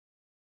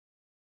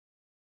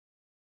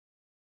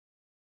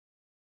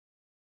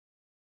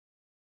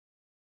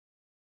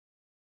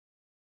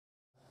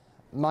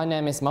My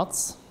name is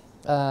Mats,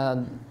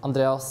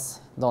 Andreas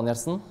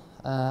Danielsen.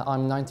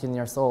 I'm 19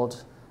 years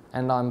old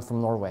and I'm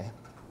from Norway.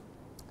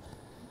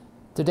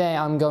 Today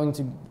I'm going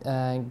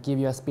to give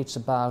you a speech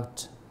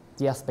about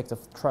the aspect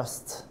of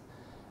trust.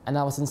 And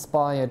I was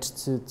inspired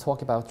to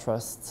talk about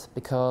trust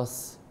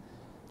because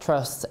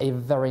trust, a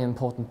very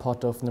important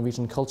part of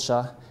Norwegian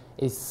culture,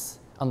 is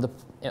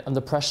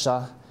under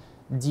pressure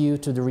due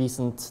to the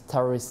recent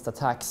terrorist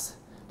attacks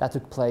that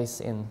took place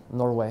in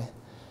Norway.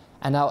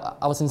 And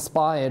I was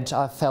inspired,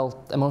 I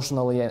felt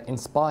emotionally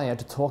inspired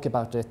to talk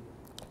about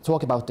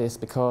this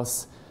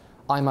because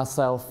I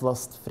myself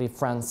lost 3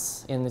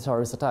 friends in the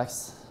terrorist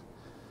attacks.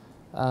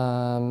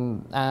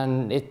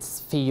 And it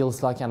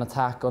feels like an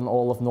attack on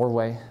all of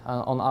Norway,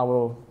 on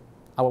our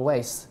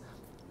ways.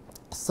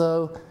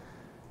 So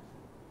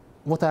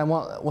what I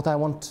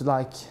want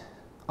to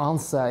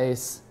answer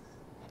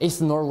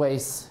is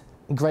Norway's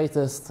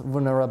greatest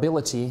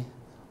vulnerability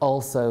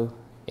also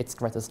its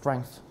greatest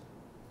strength?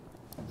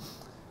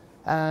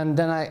 And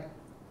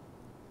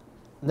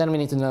then we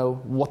need to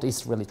know what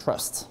is really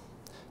trust.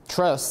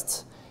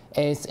 Trust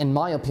is, in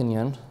my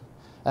opinion,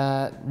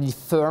 the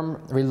firm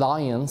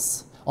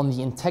reliance on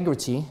the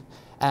integrity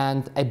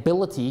and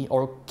ability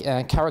or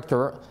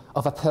character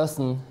of a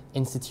person,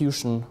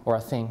 institution, or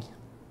a thing.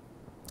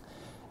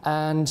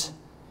 And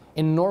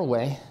in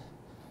Norway,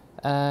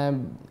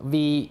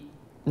 we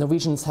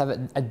Norwegians have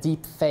a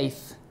deep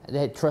faith.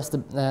 They trust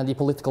the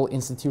political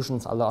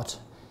institutions a lot.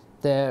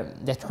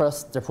 They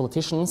trust their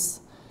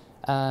politicians,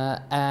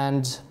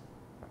 and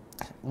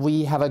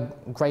we have a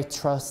great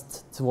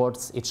trust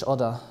towards each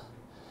other.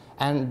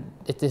 And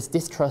it is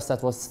this trust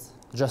that was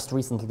just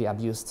recently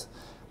abused.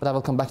 But I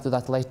will come back to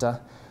that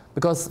later.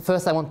 Because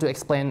first I want to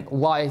explain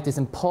why it is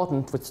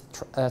important with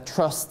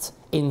trust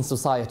in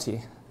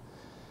society.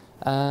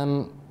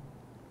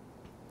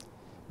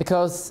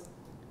 Because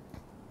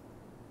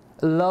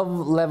low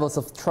levels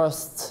of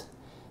trust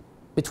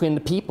between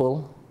the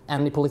people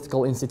and the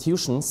political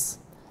institutions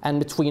and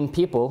between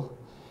people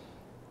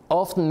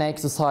often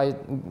makes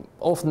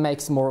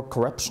more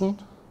corruption,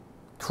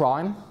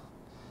 crime,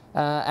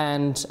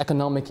 and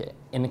economic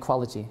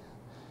inequality.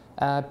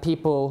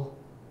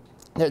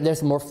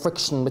 There's more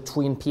friction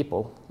between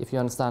people, if you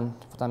understand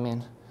what I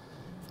mean.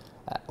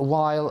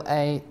 While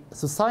a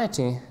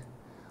society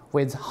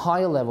with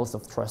high levels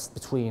of trust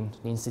between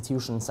the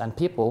institutions and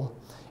people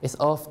is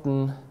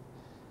often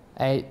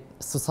a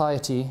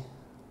society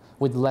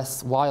with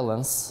less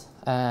violence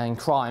and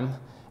crime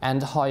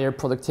and higher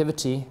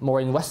productivity, more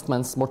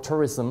investments, more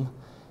tourism,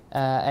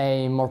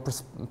 a more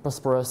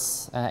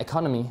prosperous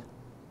economy.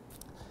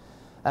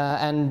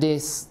 And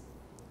this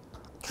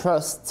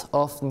trust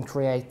often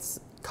creates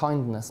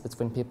kindness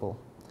between people.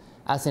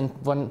 As in,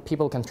 when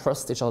people can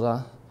trust each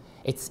other,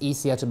 it's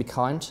easier to be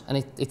kind and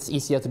it's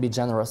easier to be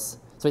generous.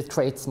 So it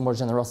creates more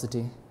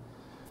generosity.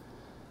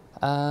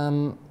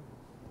 But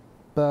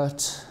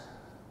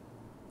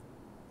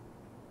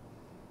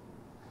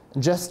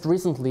just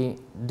recently,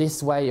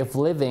 this way of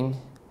living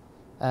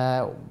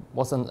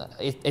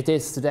it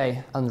is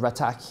today under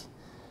attack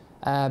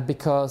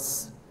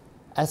because,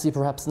 as you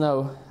perhaps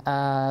know,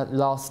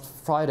 last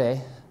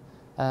Friday,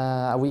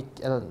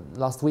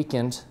 last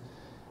weekend,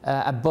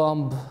 a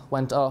bomb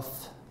went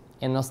off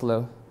in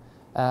Oslo,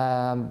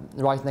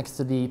 right next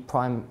to the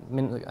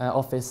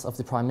office of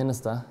the Prime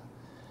Minister,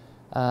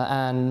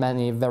 and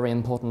many very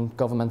important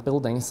government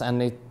buildings,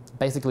 and it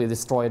basically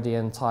destroyed the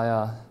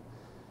entire.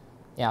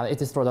 Yeah, it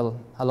destroyed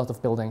a lot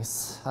of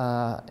buildings,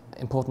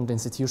 important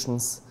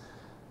institutions,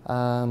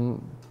 and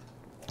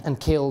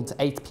killed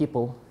 8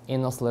 people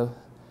in Oslo.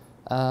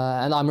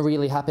 And I'm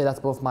really happy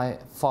that both my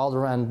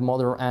father and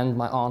mother and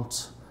my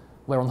aunt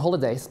were on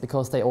holidays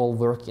because they all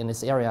work in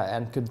this area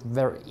and could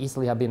very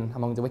easily have been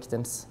among the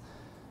victims.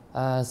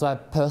 So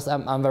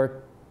I'm very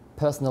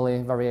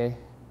personally very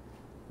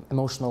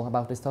emotional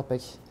about this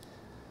topic.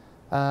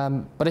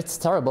 But it's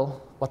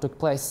terrible what took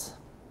place.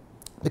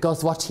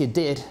 Because what he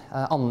did,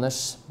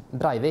 Anders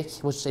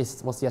Breivik, which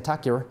was the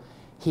attacker,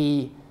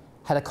 he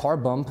had a car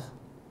bomb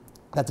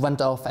that went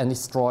off and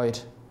destroyed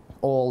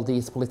all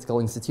these political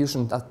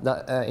institutions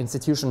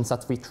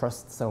that we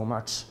trust so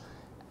much.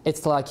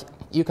 It's like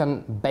you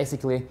can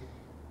basically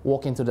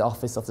walk into the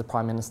office of the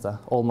Prime Minister,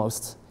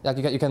 almost. Like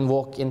you can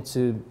walk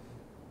into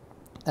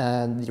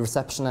the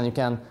reception and you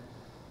can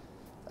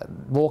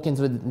walk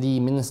into the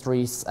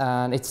ministries,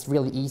 and it's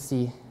really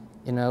easy,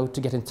 you know, to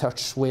get in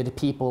touch with the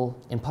people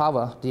in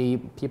power, the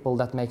people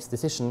that makes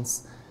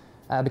decisions,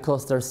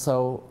 because there's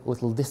so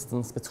little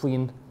distance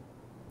between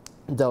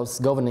those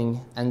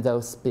governing and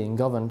those being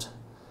governed.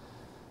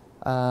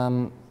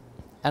 And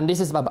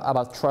this is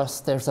about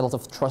trust. There's a lot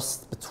of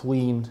trust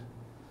between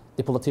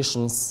the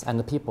politicians and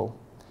the people.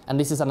 And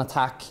this is an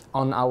attack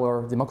on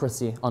our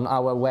democracy, on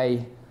our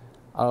way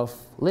of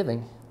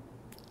living.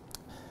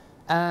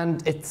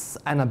 And it's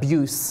an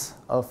abuse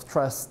of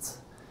trust.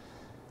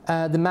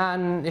 The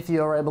man, if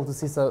you are able to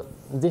see so,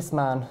 this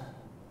man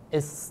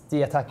is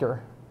the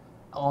attacker.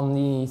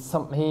 He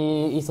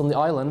is on the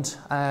island,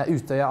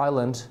 Utøya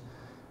Island,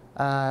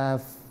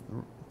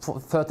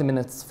 30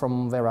 minutes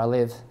from where I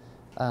live,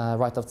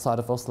 right outside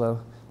of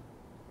Oslo.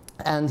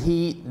 And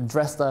he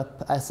dressed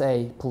up as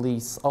a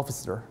police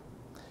officer.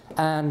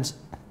 And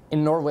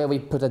in Norway, we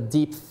put a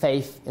deep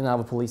faith in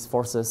our police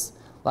forces.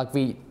 Like,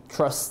 we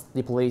trust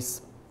the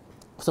police.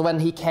 So when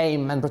he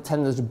came and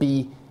pretended to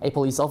be a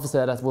police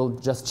officer that will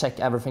just check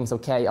everything's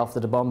okay after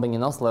the bombing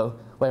in Oslo,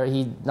 where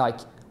he,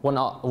 like, 1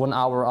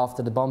 hour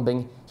after the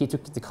bombing, he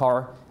took the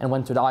car and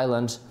went to the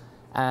island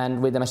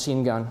and with a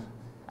machine gun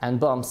and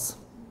bombs.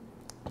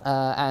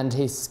 And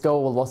his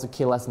goal was to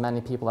kill as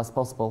many people as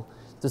possible,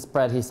 to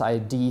spread his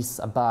ideas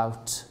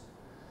about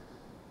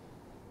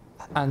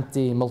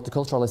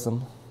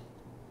anti-multiculturalism.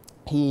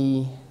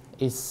 He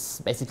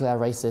is basically a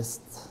racist.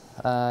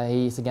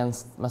 He is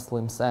against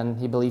Muslims, and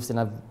he believes in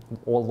an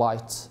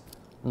all-white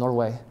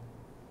Norway.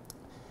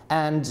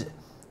 And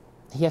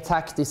he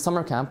attacked the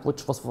summer camp,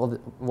 which was for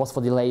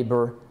the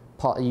Labour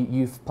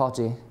Youth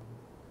Party,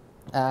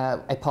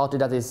 a party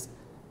that is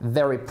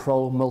very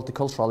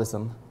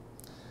pro-multiculturalism.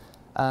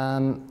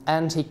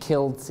 And he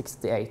killed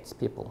 68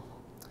 people,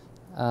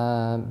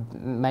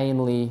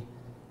 mainly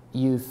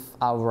youth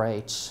our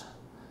age,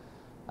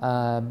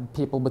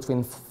 people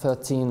between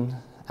 13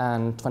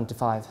 and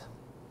 25.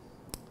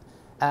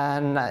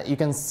 And you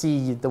can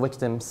see the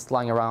victims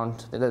lying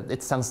around.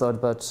 It's censored,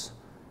 but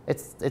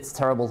it's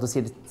terrible to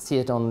see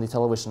it on the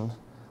television.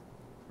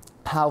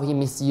 How he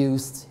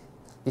misused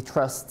the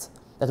trust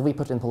that we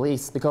put in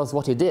police, because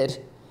what he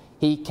did,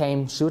 he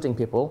came shooting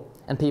people,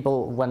 and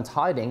people went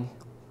hiding.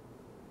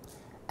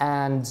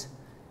 And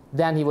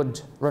then he would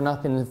run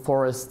up in the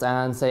forest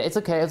and say, it's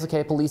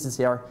okay, police is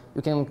here,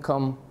 you can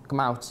come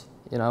out,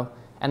 you know.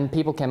 And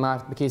people came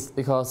out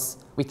because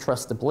we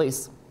trust the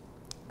police,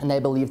 and they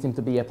believed him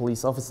to be a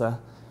police officer,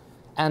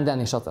 and then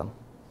he shot them.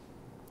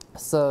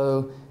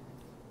 So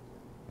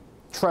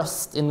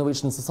trust in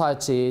Norwegian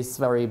society is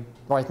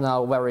right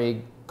now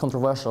very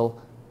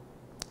controversial,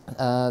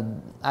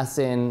 as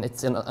in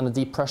it's under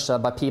deep pressure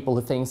by people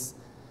who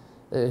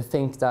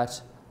think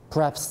that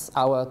perhaps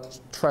our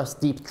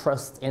deep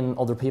trust in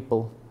other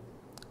people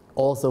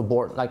also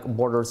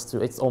borders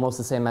to, it's almost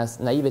the same as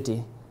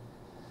naivety.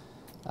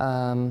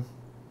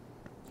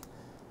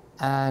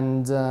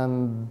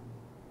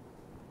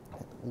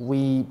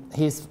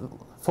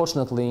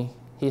 Fortunately,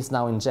 he's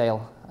now in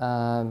jail.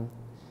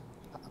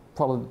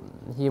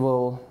 He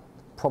will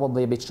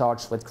probably be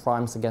charged with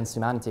crimes against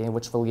humanity,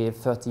 which will give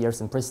 30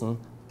 years in prison,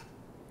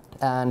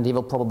 and he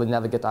will probably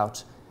never get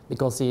out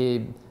because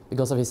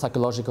of his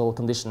psychological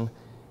condition.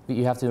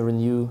 You have to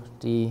renew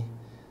the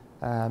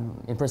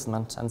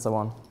imprisonment and so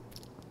on.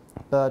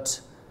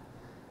 But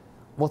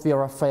what we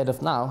are afraid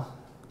of now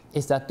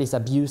is that this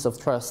abuse of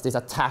trust, this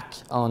attack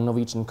on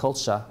Norwegian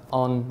culture,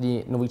 on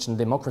the Norwegian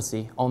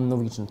democracy, on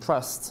Norwegian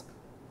trust,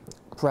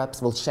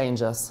 perhaps will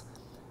change us.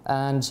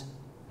 And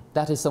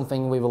that is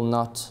something we will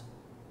not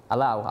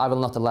allow. I will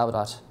not allow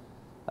that.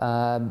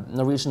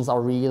 Norwegians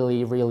are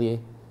really, really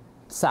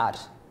sad.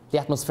 The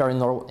atmosphere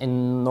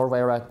in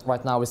Norway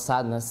right now is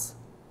sadness.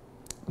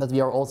 But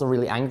we are also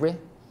really angry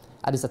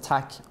at this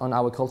attack on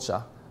our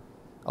culture.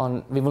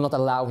 We will not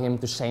allow him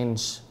to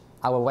change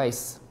our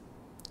ways.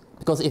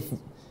 Because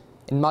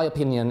in my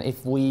opinion,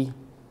 if we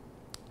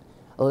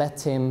let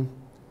him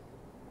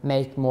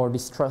make more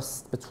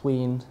distrust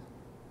between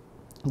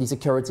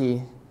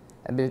security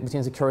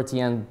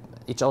and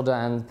each other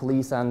and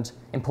police and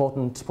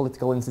important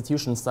political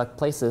institutions like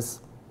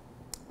places,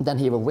 then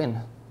he will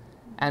win.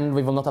 And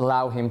we will not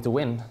allow him to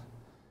win.